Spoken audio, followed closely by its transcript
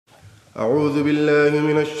أعوذ بالله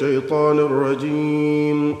من الشيطان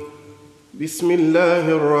الرجيم. بسم الله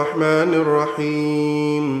الرحمن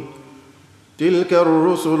الرحيم. تلك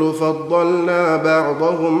الرسل فضلنا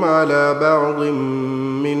بعضهم على بعض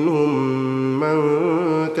منهم من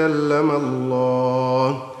كلم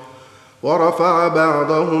الله ورفع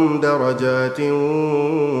بعضهم درجات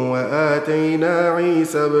وآتينا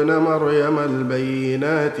عيسى ابن مريم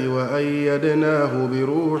البينات وأيدناه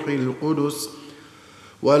بروح القدس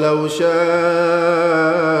ولو شاء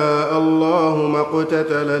الله ما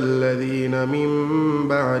اقتتل الذين من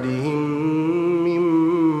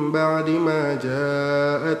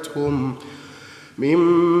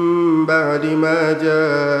بعد ما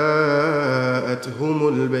جاءتهم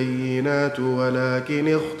البينات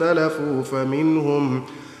ولكن اختلفوا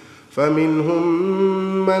فمنهم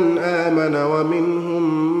من آمن ومنهم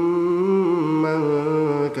من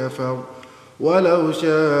كفر ولو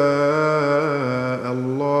شاء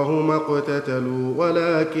الله ما اقتتلوا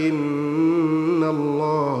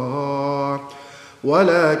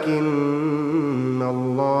ولكن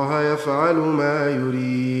الله يفعل ما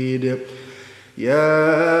يريد. يا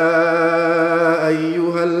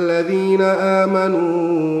أيها الذين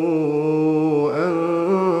آمنوا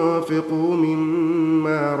أنفقوا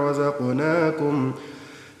مما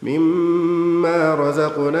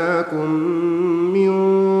رزقناكم من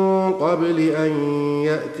قبل أن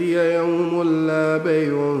يأتي يوم لا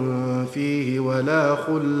بيع فيه ولا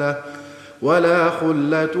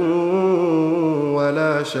خلة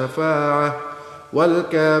ولا شفاعة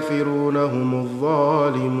والكافرون هم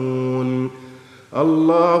الظالمون.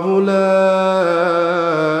 الله لا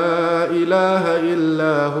إله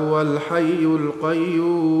إلا هو الحي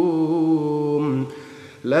القيوم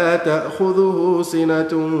لا تأخذه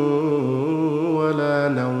سنة ولا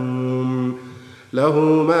نوم له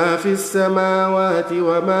ما في السماوات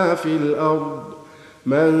وما في الأرض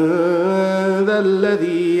من ذا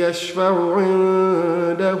الذي يشفع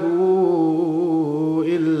عنده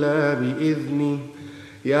إلا بإذنه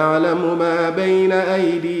يعلم ما بين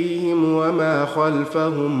أيديهم وما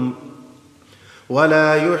خلفهم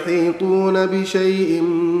ولا يحيطون بشيء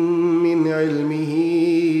من علمه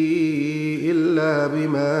إلا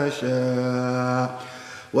بما شاء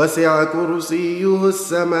وسع كرسيه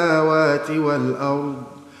السماوات والأرض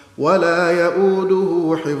ولا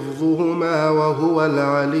يؤوده حفظهما وهو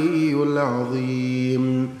العلي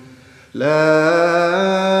العظيم. لا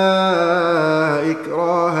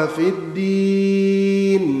إكراه في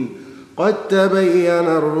الدين قد تبين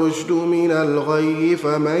الرشد من الغي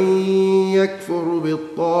فمن يكفر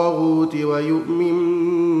بالطاغوت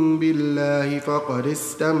ويؤمن بالله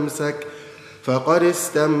فقد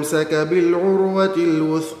استمسك بالعروة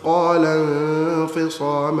الوثقى لا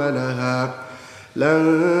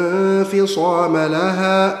انفصام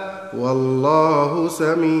لها والله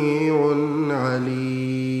سميع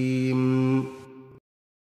عليم.